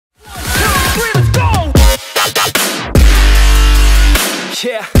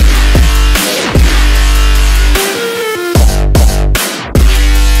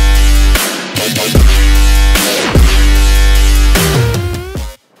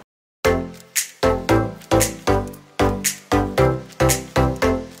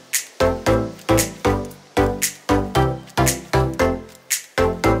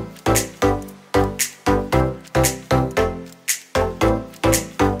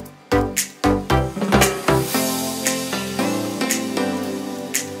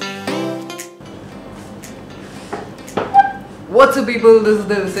What's up people, this is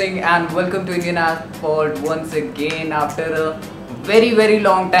Dev Singh and welcome to Indian Asphalt once again after a very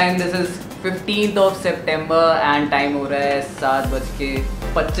long time. This is 15th of September and time हो रहा है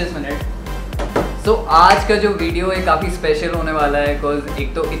 7:25। So आज का जो video है काफ़ी special होने वाला है बिकॉज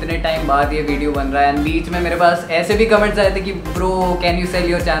एक तो इतने टाइम बाद ये वीडियो बन रहा है एंड बीच में मेरे पास ऐसे भी कमेंट्स आए थे कि bro can you sell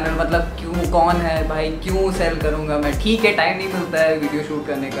your channel, मतलब क्यों, कौन है भाई, क्यों सेल करूँगा मैं। ठीक है, टाइम नहीं मिलता है वीडियो शूट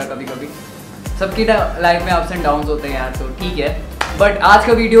करने का, कभी कभी सबकी लाइफ में अप्स एंड डाउन्स होते हैं यार, तो ठीक है। बट आज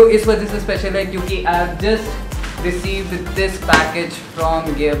का वीडियो इस वजह से स्पेशल है क्योंकि I have just received this package from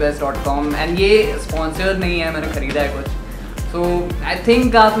gearbest.com and ये स्पॉन्सर्ड नहीं है, मैंने ख़रीदा है कुछ। सो आई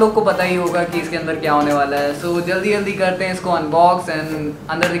थिंक आप लोग को पता ही होगा कि इसके अंदर क्या होने वाला है। सो जल्दी करते हैं इसको अनबॉक्स एंड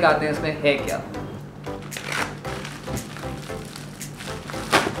अंदर दिखाते हैं इसमें है क्या।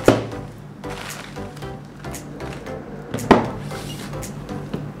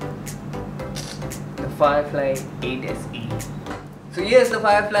 FireFly 8SE। So yes, the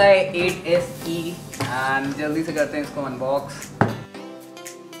FireFly 8SE and जल्दी से करते हैं इसको unbox.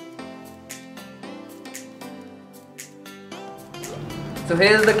 So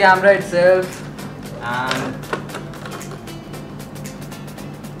here's the camera itself and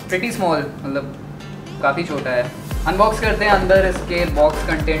pretty small, मतलब काफ़ी छोटा है। अनबॉक्स करते हैं अंदर इसके बॉक्स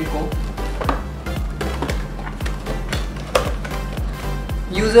कंटेंट को।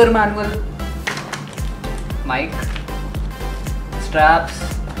 User manual, mic, straps,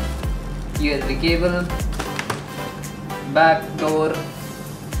 USB cable, back door,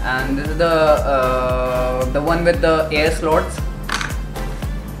 and this is the one with the air slots,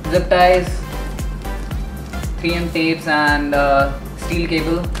 zip ties, 3M tapes and steel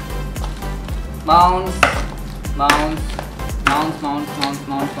cable, mounts,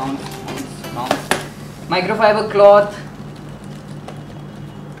 microfiber cloth,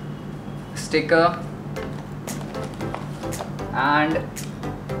 sticker and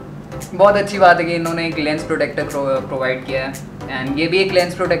बहुत अच्छी बात है कि इन्होंने एक lens protector provide किया है and ये भी एक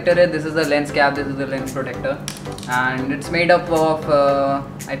लेंस प्रोटेक्टर है। This is the lens cap, this is the lens protector and it's made up of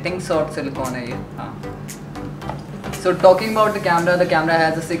I think soft silicon है ये। हाँ, so talking about the camera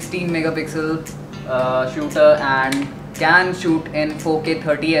has a 16 megapixel shooter and can shoot in 4K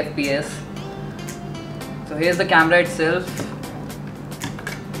 30 FPS। So here is the camera itself,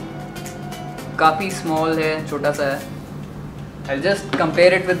 काफ़ी small है, छोटा सा है। I'll just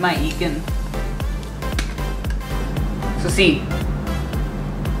compare it with my Eken. So see,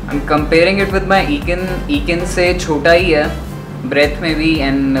 I'm comparing it with my Eken. Eken से छोटा ही है, breadth में भी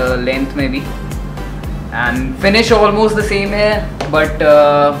and length में भी, and finish almost the same है, but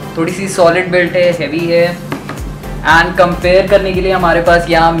थोड़ी सी solid build है, heavy है। and compare करने के लिए हमारे पास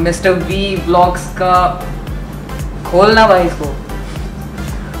यहाँ Mr. V Vlogs का, खोलना भाई इसको।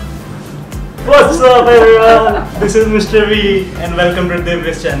 What's up everyone? This is Mr. V and welcome to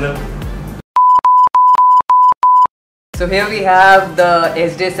Dev's channel. So here we have the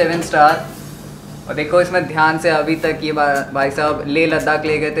SJ7 Star और देखो इसमें ध्यान से अभी तक ये भाई साहब लेह लद्दाख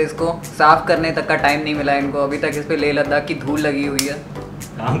ले गए थे, इसको साफ करने तक का टाइम नहीं मिला इनको, अभी तक इस पे लेह लद्दाख की धूल लगी हुई है।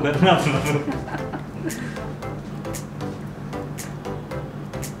 काम करना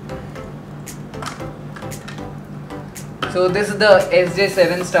So this is the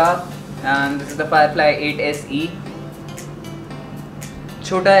SJ7 Star and this is the FireFly 8SE।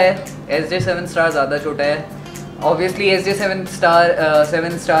 छोटा है, SJ7 Star ज़्यादा छोटा है। Obviously SJ7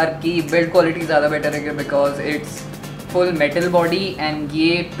 Star की बिल्ड क्वालिटी ज़्यादा बेटर है because it's full metal body and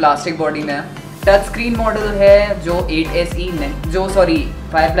ये प्लास्टिक बॉडी में है। टच स्क्रीन मॉडल है जो 8SE नहीं, जो सॉरी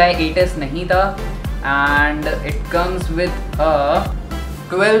FireFly 8S नहीं था and it comes with a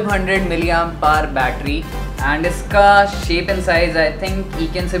 1200 mAh battery and इसका shape and size I think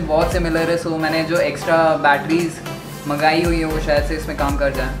ईकेन से बहुत सिमिलर है। सो मैंने जो एक्स्ट्रा बैटरीज मंगाई हुई है वो शायद से इसमें काम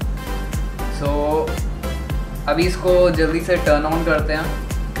कर जाए। सो अभी इसको जल्दी से टर्न ऑन करते हैं।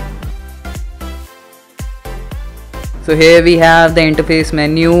 So here we have the interface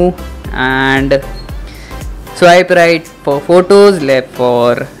menu and swipe right for photos, left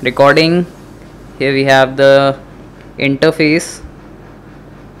for recording. Here we have the interface,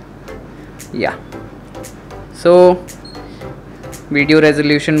 yeah. So video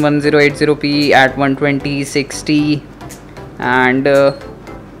resolution 1080p at 120 60 and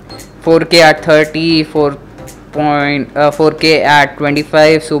 4K at 30, 4K at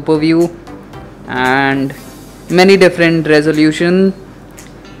 25 super view and many different resolution.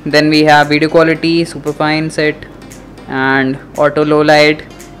 Then we have video quality, superfine set and auto low light,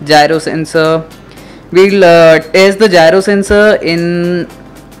 gyro sensor. We'll test the gyro sensor in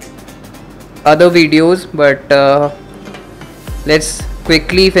other videos, but let's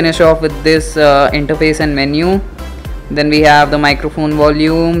quickly finish off with this interface and menu. Then we have the microphone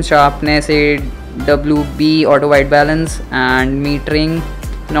volume, sharpness, AWB, auto white balance, and metering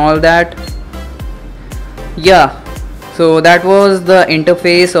and all that. Yeah, so that was the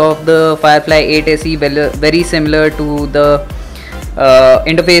interface of the FireFly 8SE, very similar to the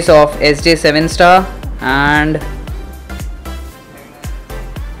interface of SJ7 Star, and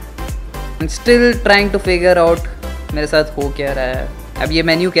I'm still trying to figure out मेरे साथ हो क्या रहा है. अब ये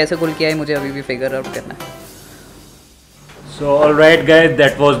menu कैसे खुल के है मुझे अभी भी figure out करना है. So alright guys,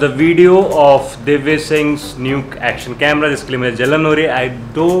 that was the video of Divya Singh's new action camera. जिसके लिए मुझे जलन हो रही है.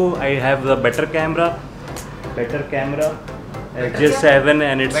 I have the better camera, SJ7,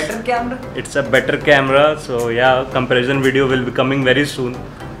 and it's a better camera. So yeah, comparison video will be coming very soon.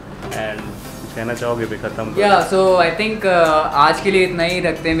 And कहना चाहोगे भी खत्म? Yeah, so I think आज के लिए इतना ही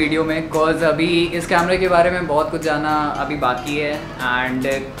रखते हैं वीडियो में, cause अभी इस कैमरे के बारे में बहुत कुछ जाना अभी बाकी है. एंड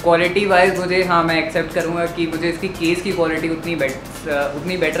क्वालिटी वाइज मुझे, हाँ, मैं एक्सेप्ट करूँगा कि मुझे इसकी केस की क्वालिटी उतनी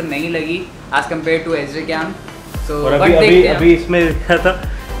बेटर नहीं लगी as compare to SJ cam. सो अभी इसमें क्या था,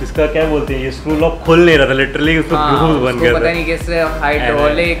 इसका क्या बोलते हैं, ये स्क्रू लॉक खुल नहीं रहा था, लिटरली उसको ग्लू बन गया था. पता नहीं किससे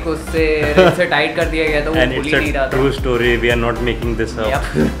हाइड्रोलिक उससे टाइट कर दिया गया था, वो खुल ही नहीं रहा था. True story, we are not making this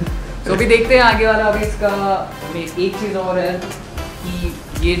up. तो अभी देखते हैं आगे वाला. अभी इसका एक चीज़ और है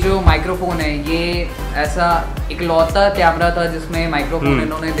कि ये जो माइक्रोफोन है, ये ऐसा इकलौता कैमरा था जिसमें माइक्रोफोन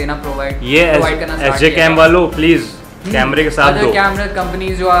इन्होंने देना प्रोवाइड करना. SJ कैम वालों प्लीज कैमरे के साथ दो. कैमरा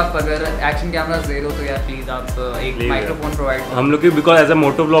कंपनीज जो आप अगर एक्शन कैमरा दे रहे हो तो यार प्लीज आप एक माइक्रोफोन प्रोवाइड करो. हम लोग की because as a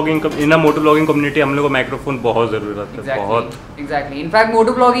motto blogging community हम लोग को माइक्रोफोन बहुत ज़रूरत है. बहुत एग्जैक्टली. इनफैक्ट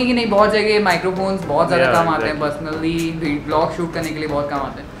मोटो ब्लॉगिंग ही नहीं, बहुत जगह माइक्रोफोन्स बहुत ज़्यादा काम आते हैं. पर्सनली ब्लॉग शूट करने के लिए बहुत काम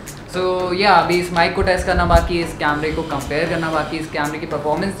आते हैं. सो या अभी इस माइक को टेस्ट करना बाकी है, इस कैमरे को कंपेयर करना बाकी है, इस कैमरे की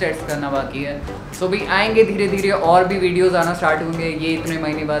परफॉर्मेंस टेस्ट करना बाकी है. सो भी आएंगे धीरे धीरे और भी वीडियोस आना स्टार्ट होंगे. ये इतने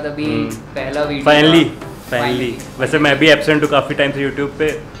महीने बाद अभी पहला वीडियो फाइनली. वैसे मैं भी एब्सेंट हूँ काफ़ी टाइम से यूट्यूब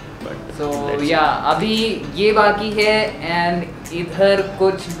पे. सो या अभी ये बाकी है. एंड इधर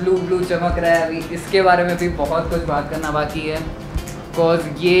कुछ ब्लू चमक रहा है, अभी इसके बारे में भी बहुत कुछ बात करना बाकी है. बिकॉज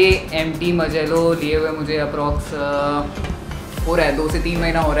ये MT मजेलो लिए हुए मुझे अप्रॉक्स हो रहा है 2 से 3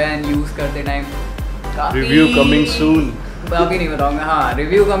 महीना हो रहा है. एंड यूज़ करते टाइम रिव्यू कमिंग सून. अभी नहीं बताऊंगा. हाँ,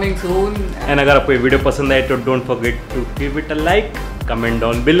 रिव्यू कमिंग सून. एंड अगर आपको ये वीडियो पसंद आए तो don't forget to give it a like, comment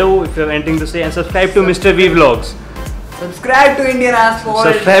down below if you have anything to से, and subscribe to mister we vlogs. Subscribe to Indian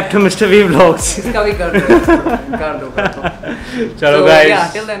asphalt. Subscribe to mister we vlogs. इसका भी कर दो. चलो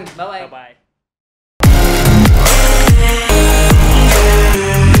guys, till then bye bye.